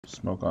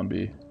Smoke on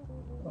B.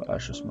 I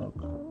should smoke.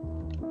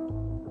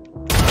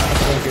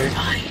 Okay.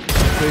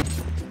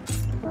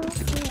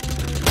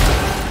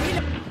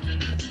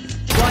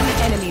 One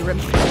enemy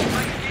remaining.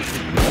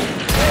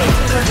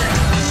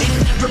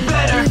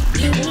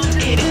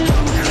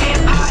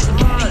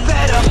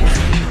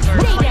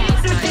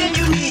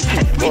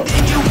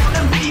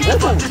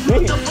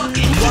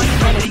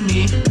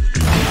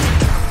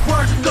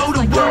 Go to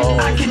work,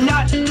 I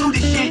cannot do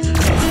this shit.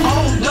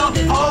 Hold up,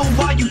 oh,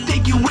 why you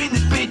think you win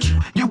this bitch?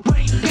 You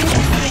ain't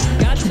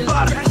bitch, you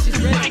bottom,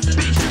 rank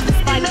bitch.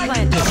 And I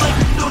can tell like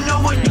you don't know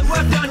what you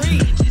have done.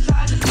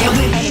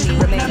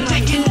 I'm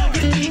taking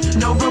everything,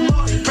 no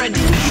remorse,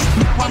 Freddy.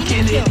 Now I'm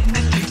killing in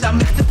the streets, I'm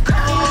Mr.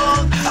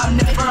 Cold, I'm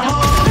never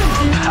home.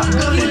 I'm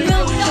gonna go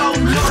so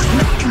low,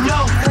 you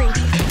know.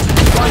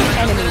 One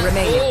enemy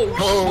remaining.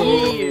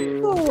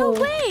 No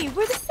way,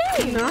 we're the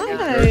same.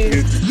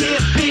 Nice. Yeah,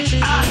 bitch,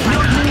 I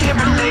know you can't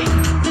relate.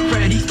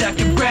 Freddy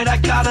stacking bread, I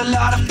got a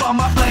lot up on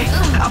my plate.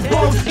 I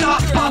won't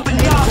stop popping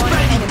y'all.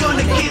 Freddy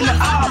gonna kill it.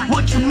 Ah,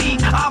 what you mean?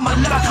 I'm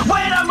alive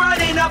when I'm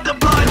running up the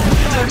blood.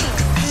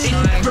 It's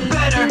never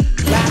better.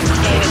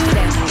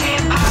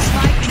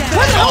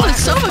 Where the hell did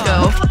Sova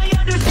go?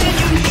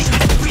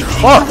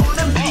 Fuck!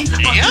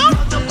 Damn!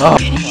 Oh.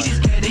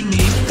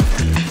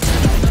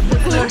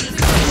 It's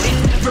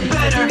never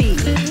better.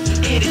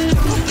 It is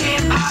too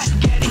damn hot,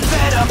 getting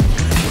better.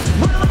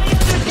 Well, I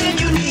understand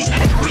you need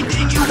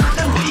everything you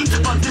wanna be,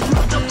 but this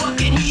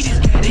motherfucking heat is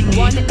getting me.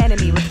 One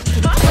enemy remaining.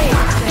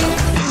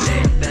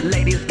 The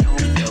ladies don't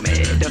feel me,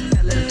 the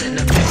fellas in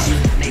the back,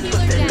 they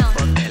put their lips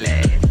on belly.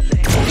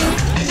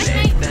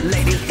 The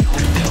ladies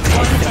don't feel me,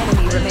 One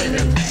enemy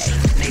remaining.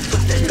 they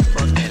put their lips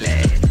on belly.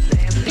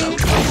 Damn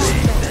so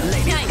easy. The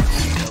ladies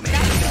don't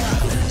feel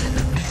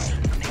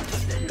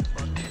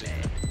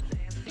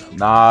me.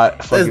 Nah,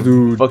 fucking,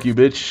 dude. fuck you,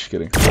 bitch.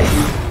 Kidding.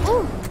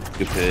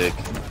 Good pick.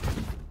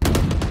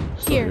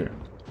 Still Here.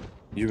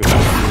 You go.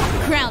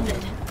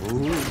 Grounded.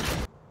 Ooh.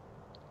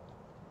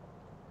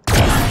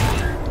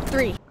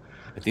 3.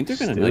 I think they're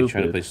gonna like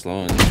try to play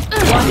slow and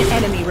One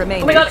enemy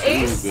remaining. Oh my god, so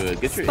Ace! good.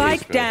 Get your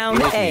Spike ace, bro. down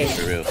Get your A. ace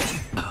for real.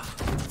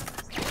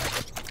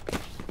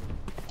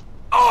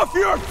 Off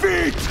your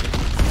feet!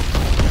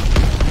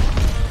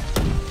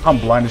 I'm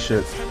blind as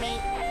shit.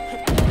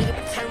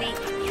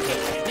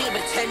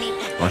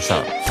 One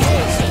shot.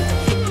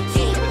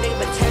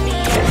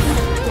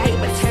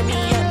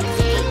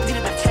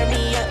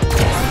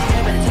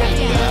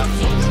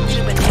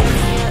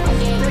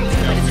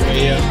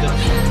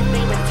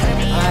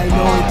 I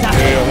know I'm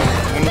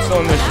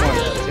still in this one.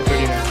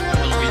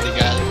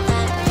 10:39.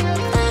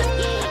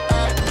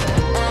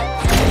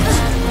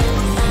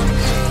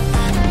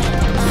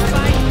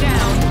 Spike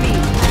down B.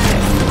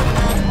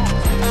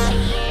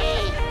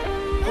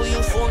 Who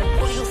you fooling?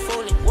 Who you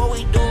fooling? What we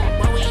doing?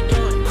 What we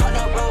doing? Cut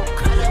up, bro.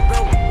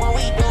 What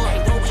we doing?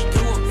 What we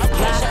doing?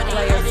 Last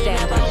player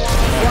standing.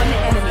 One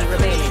enemy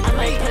remaining.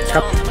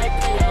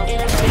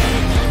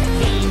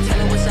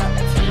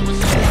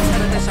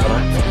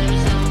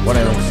 One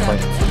enemy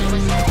spike.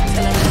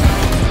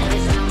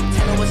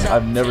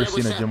 I've never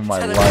seen a gym in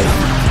my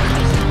life.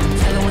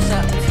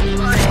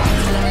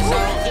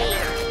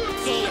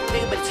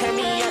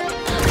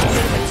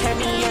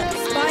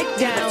 Spike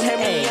down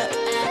A.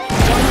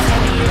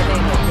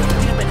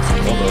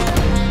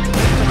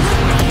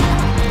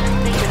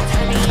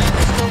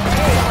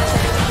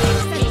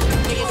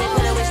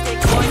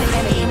 One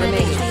enemy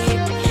remaining.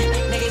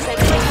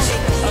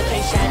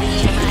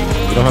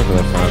 You don't have to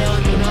left front.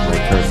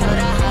 Like first one.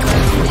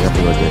 You have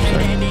to go this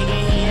side.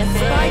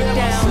 Spike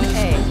down A.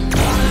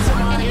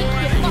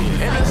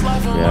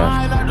 Yeah.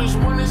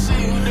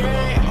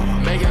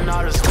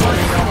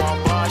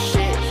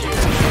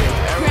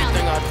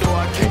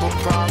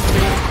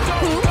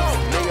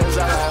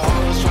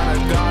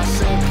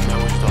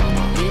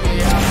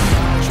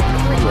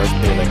 You guys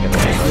play like an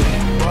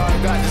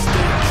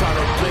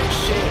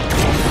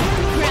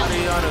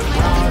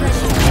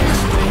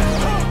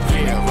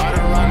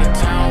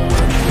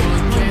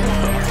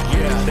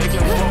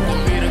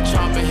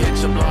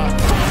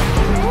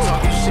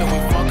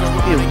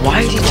Why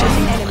is he just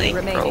Enemy playing,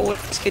 bro? remaining.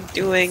 What's this kid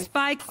doing?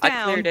 Spike I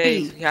down cleared A.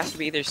 B. He has to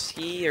be either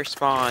C or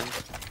spawn.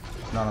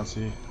 Not on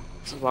C.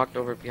 He's walked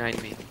over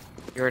behind me.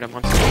 You heard him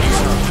on I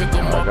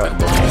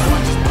got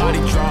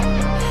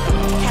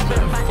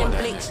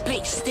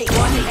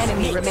One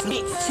enemy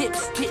remaining.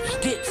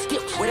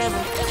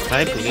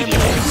 I believe you.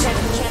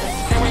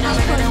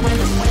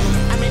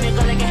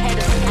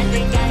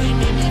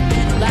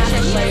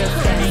 Last player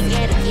standing.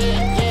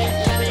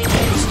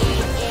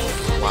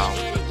 Wow.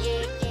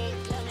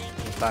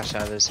 Flash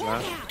out of this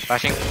map.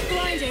 Flashing.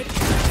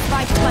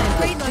 Spike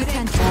planted.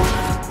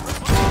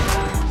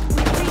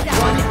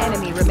 One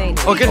enemy remaining.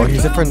 Oh, good. Oh,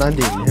 he's hit for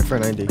 90. He hit for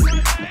 90.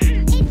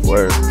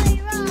 Where?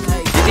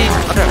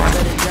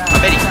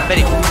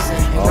 Betty.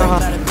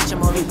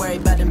 I'm only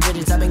worried about them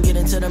bitches. I've been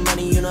getting to the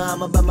money, you know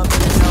I'm about my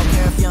business. I don't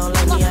care if you don't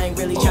like me, I ain't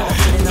really trying to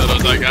fit in.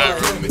 That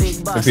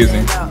guy.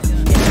 Confusing.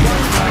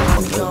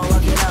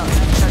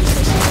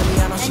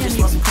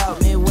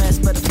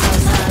 Midwest, but the flow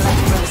sound like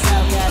a brother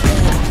south. Yeah,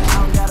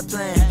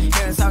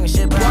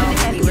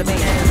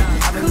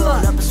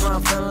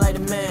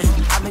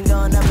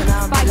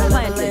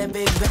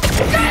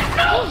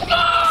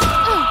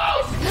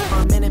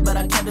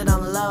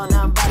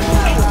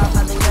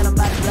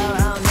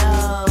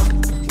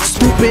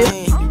 Stupid.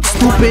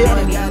 Stupid.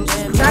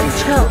 Daddy,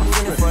 chill.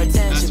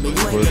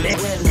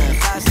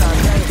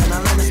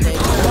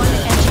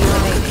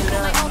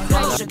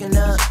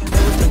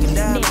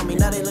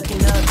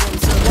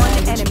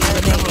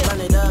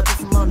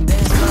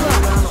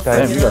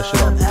 Damn, you got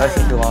shit on. That's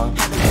too long.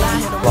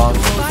 Long.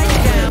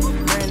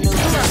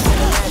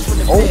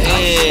 Oh,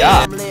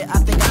 yeah.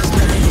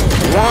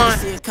 1,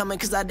 2,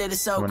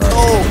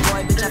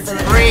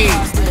 3,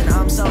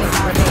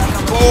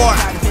 4.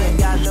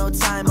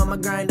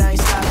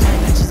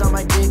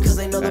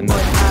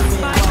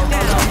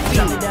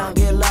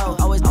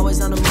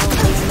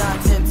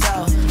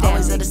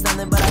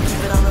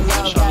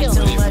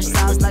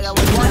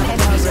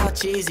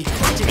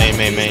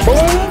 Main.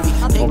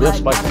 Oh, we have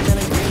spike.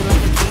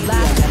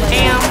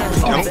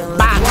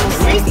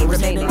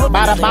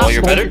 Oh,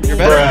 you're better? You're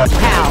better?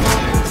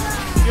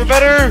 You're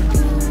better!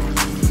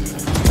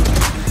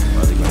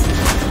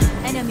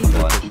 Enemy.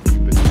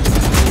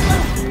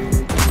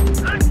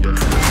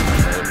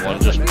 One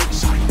just...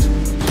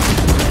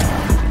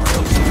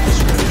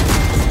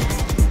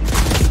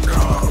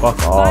 Fuck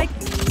off.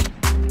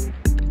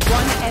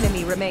 One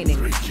enemy remaining.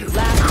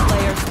 Last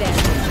player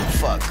standing.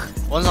 Fuck.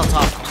 One's on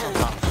top.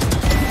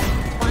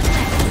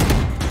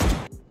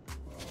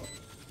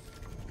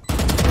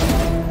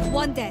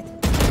 One dead.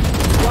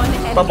 One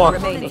enemy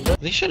remaining.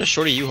 They should have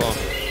shorty U-Haul.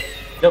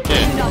 Yep.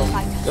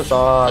 Yeah. Good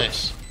shot.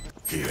 Nice.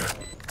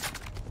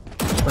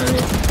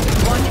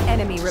 One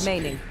enemy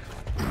remaining.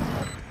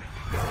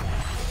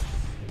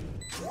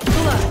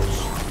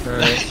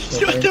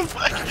 What the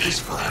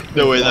fuck?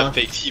 No way that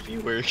fake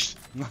TV works.